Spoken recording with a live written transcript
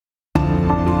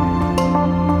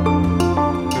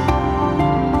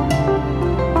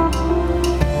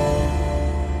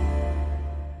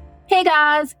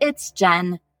guys, it's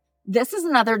Jen. This is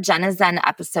another Jen is Zen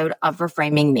episode of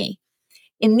Reframing Me.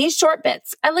 In these short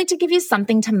bits, I like to give you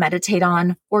something to meditate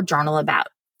on or journal about.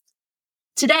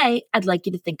 Today, I'd like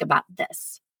you to think about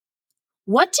this.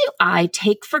 What do I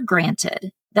take for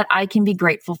granted that I can be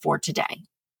grateful for today?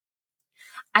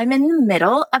 I'm in the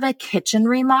middle of a kitchen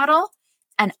remodel,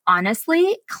 and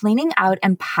honestly, cleaning out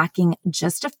and packing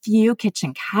just a few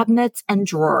kitchen cabinets and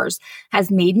drawers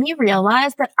has made me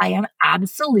realize that I am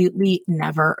absolutely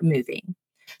never moving.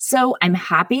 So I'm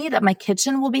happy that my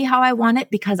kitchen will be how I want it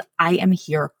because I am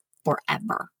here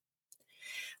forever.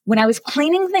 When I was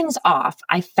cleaning things off,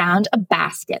 I found a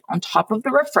basket on top of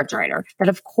the refrigerator that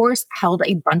of course held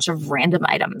a bunch of random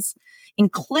items,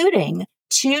 including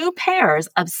 2 pairs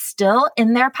of still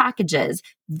in their packages,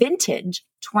 vintage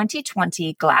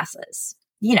 2020 glasses.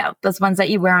 You know, those ones that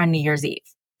you wear on New Year's Eve.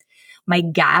 My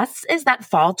guess is that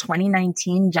fall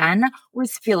 2019 Jen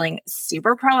was feeling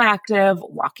super proactive,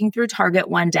 walking through Target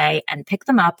one day and picked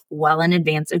them up well in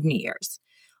advance of New Year's,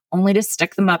 only to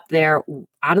stick them up there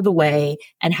out of the way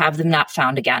and have them not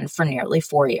found again for nearly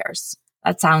 4 years.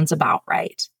 That sounds about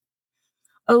right.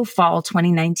 Oh, fall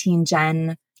 2019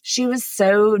 Jen. She was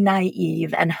so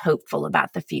naive and hopeful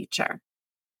about the future.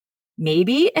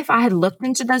 Maybe if I had looked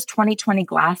into those 2020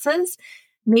 glasses,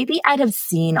 maybe I'd have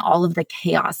seen all of the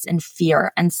chaos and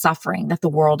fear and suffering that the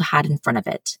world had in front of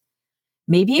it.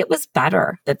 Maybe it was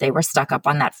better that they were stuck up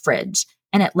on that fridge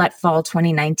and it let fall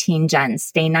 2019 Jen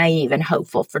stay naive and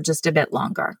hopeful for just a bit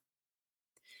longer.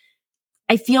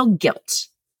 I feel guilt.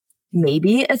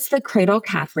 Maybe it's the cradle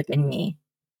Catholic in me.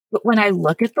 But when I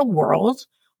look at the world,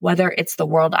 whether it's the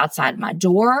world outside my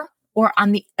door or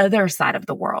on the other side of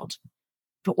the world,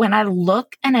 but when I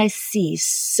look and I see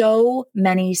so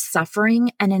many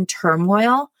suffering and in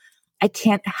turmoil, I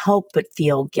can't help but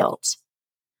feel guilt.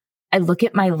 I look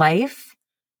at my life.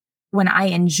 When I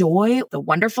enjoy the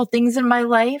wonderful things in my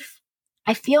life,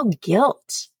 I feel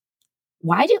guilt.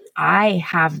 Why do I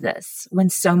have this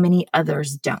when so many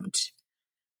others don't?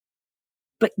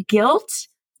 But guilt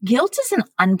is an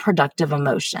unproductive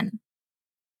emotion.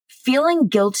 Feeling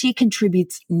guilty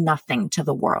contributes nothing to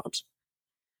the world.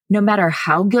 No matter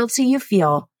how guilty you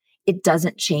feel, it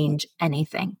doesn't change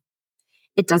anything.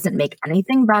 It doesn't make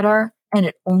anything better, and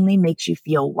it only makes you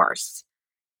feel worse.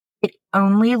 It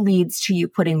only leads to you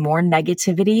putting more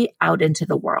negativity out into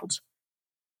the world.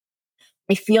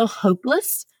 I feel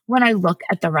hopeless when I look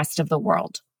at the rest of the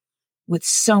world, with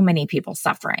so many people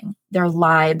suffering, their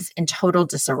lives in total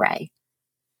disarray.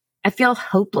 I feel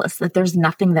hopeless that there's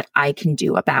nothing that I can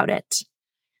do about it.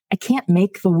 I can't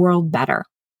make the world better.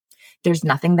 There's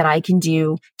nothing that I can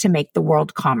do to make the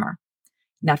world calmer.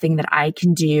 Nothing that I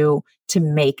can do to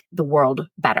make the world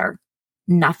better.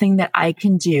 Nothing that I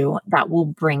can do that will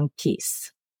bring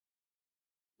peace.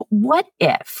 What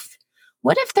if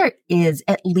there is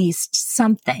at least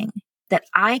something that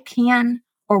I can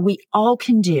or we all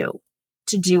can do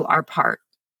to do our part?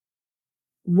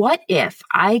 What if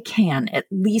I can at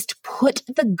least put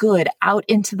the good out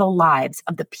into the lives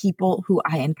of the people who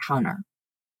I encounter?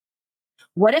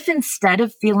 What if instead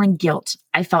of feeling guilt,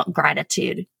 I felt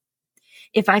gratitude?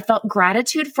 If I felt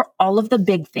gratitude for all of the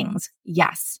big things,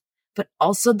 yes, but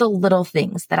also the little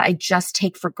things that I just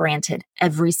take for granted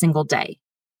every single day.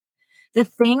 The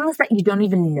things that you don't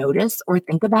even notice or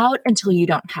think about until you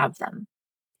don't have them.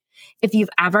 If you've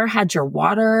ever had your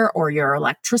water or your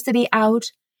electricity out,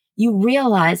 you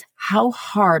realize how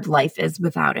hard life is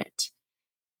without it.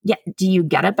 Yet, do you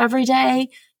get up every day,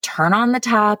 turn on the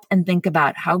tap, and think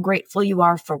about how grateful you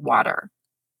are for water?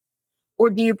 Or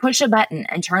do you push a button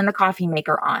and turn the coffee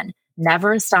maker on,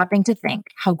 never stopping to think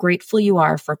how grateful you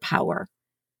are for power?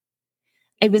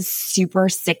 I was super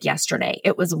sick yesterday.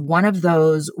 It was one of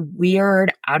those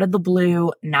weird, out of the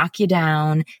blue, knock you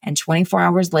down, and 24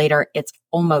 hours later, it's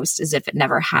almost as if it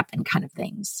never happened kind of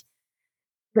things.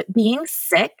 But being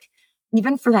sick,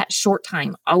 even for that short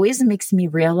time, always makes me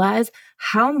realize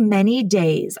how many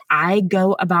days I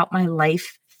go about my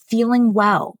life feeling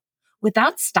well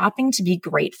without stopping to be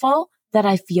grateful that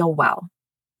I feel well.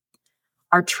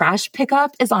 Our trash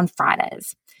pickup is on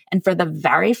Fridays. And for the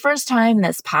very first time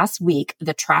this past week,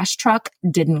 the trash truck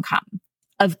didn't come.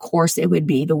 Of course, it would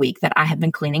be the week that I have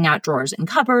been cleaning out drawers and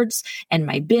cupboards, and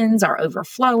my bins are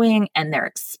overflowing and they're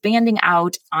expanding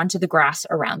out onto the grass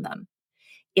around them.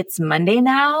 It's Monday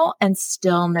now and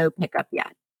still no pickup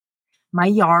yet. My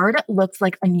yard looks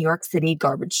like a New York City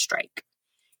garbage strike.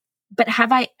 But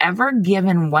have I ever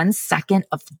given 1 second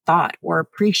of thought or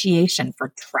appreciation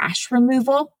for trash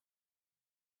removal?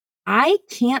 I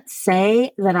can't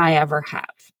say that I ever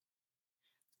have.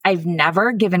 I've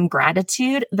never given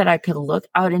gratitude that I could look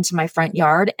out into my front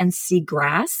yard and see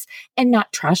grass and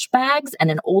not trash bags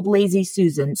and an old lazy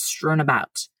Susan strewn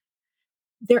about.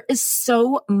 There is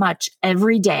so much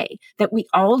every day that we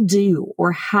all do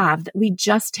or have that we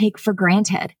just take for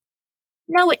granted.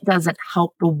 No, it doesn't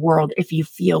help the world if you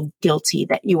feel guilty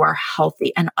that you are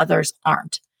healthy and others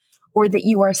aren't, or that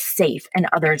you are safe and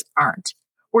others aren't,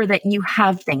 or that you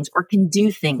have things or can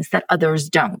do things that others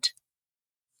don't.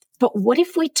 But what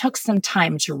if we took some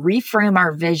time to reframe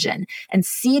our vision and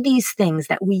see these things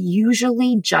that we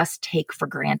usually just take for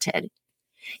granted?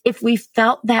 If we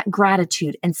felt that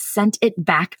gratitude and sent it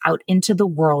back out into the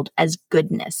world as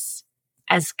goodness,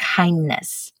 as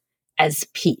kindness, as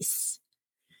peace?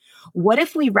 What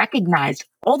if we recognized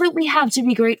all that we have to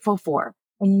be grateful for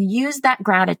and use that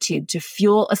gratitude to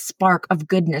fuel a spark of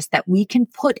goodness that we can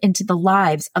put into the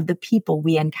lives of the people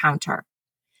we encounter?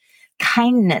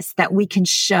 Kindness that we can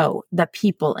show the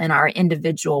people in our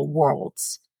individual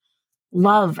worlds.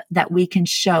 Love that we can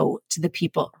show to the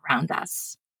people around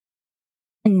us.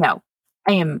 And no,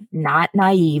 I am not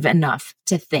naive enough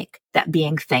to think that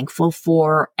being thankful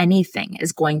for anything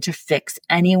is going to fix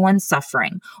anyone's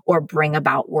suffering or bring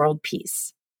about world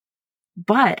peace.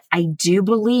 But I do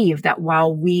believe that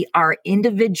while we are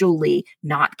individually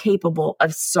not capable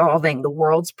of solving the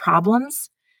world's problems,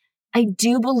 I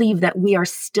do believe that we are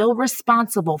still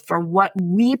responsible for what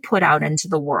we put out into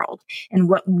the world and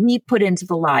what we put into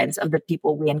the lives of the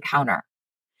people we encounter.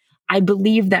 I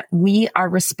believe that we are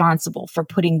responsible for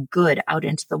putting good out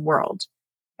into the world,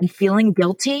 and feeling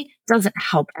guilty doesn't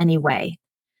help anyway.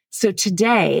 So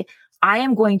today, I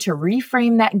am going to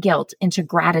reframe that guilt into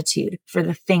gratitude for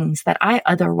the things that I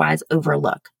otherwise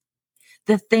overlook.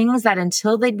 The things that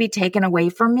until they'd be taken away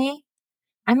from me,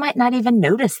 I might not even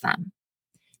notice them.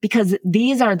 Because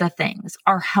these are the things,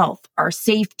 our health, our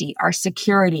safety, our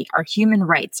security, our human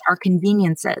rights, our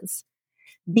conveniences.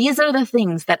 These are the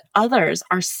things that others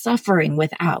are suffering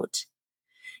without.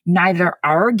 Neither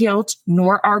our guilt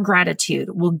nor our gratitude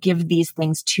will give these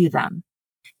things to them.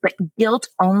 But guilt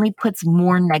only puts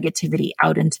more negativity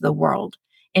out into the world.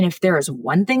 And if there is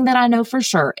one thing that I know for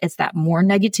sure, it's that more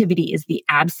negativity is the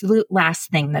absolute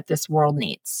last thing that this world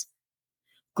needs.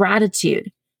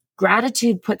 Gratitude.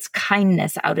 Gratitude puts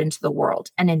kindness out into the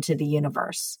world and into the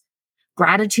universe.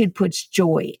 Gratitude puts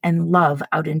joy and love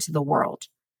out into the world.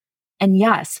 And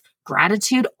yes,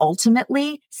 gratitude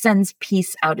ultimately sends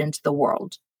peace out into the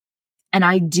world. And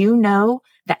I do know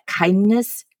that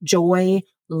kindness, joy,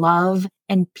 love,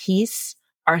 and peace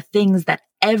are things that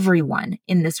everyone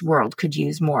in this world could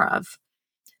use more of.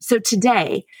 So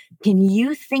today, can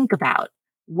you think about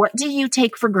what do you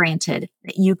take for granted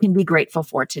that you can be grateful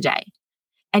for today?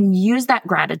 And use that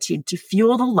gratitude to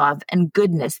fuel the love and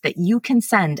goodness that you can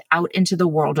send out into the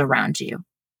world around you.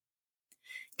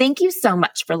 Thank you so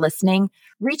much for listening.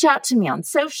 Reach out to me on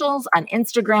socials, on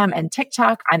Instagram and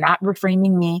TikTok. I'm at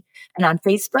Reframing Me. And on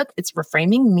Facebook, it's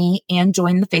Reframing Me, and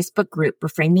join the Facebook group,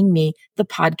 Reframing Me, the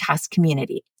podcast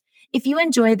community. If you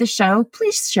enjoy the show,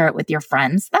 please share it with your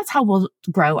friends. That's how we'll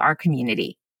grow our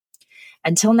community.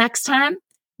 Until next time,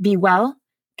 be well,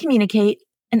 communicate,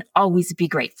 and always be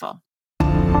grateful.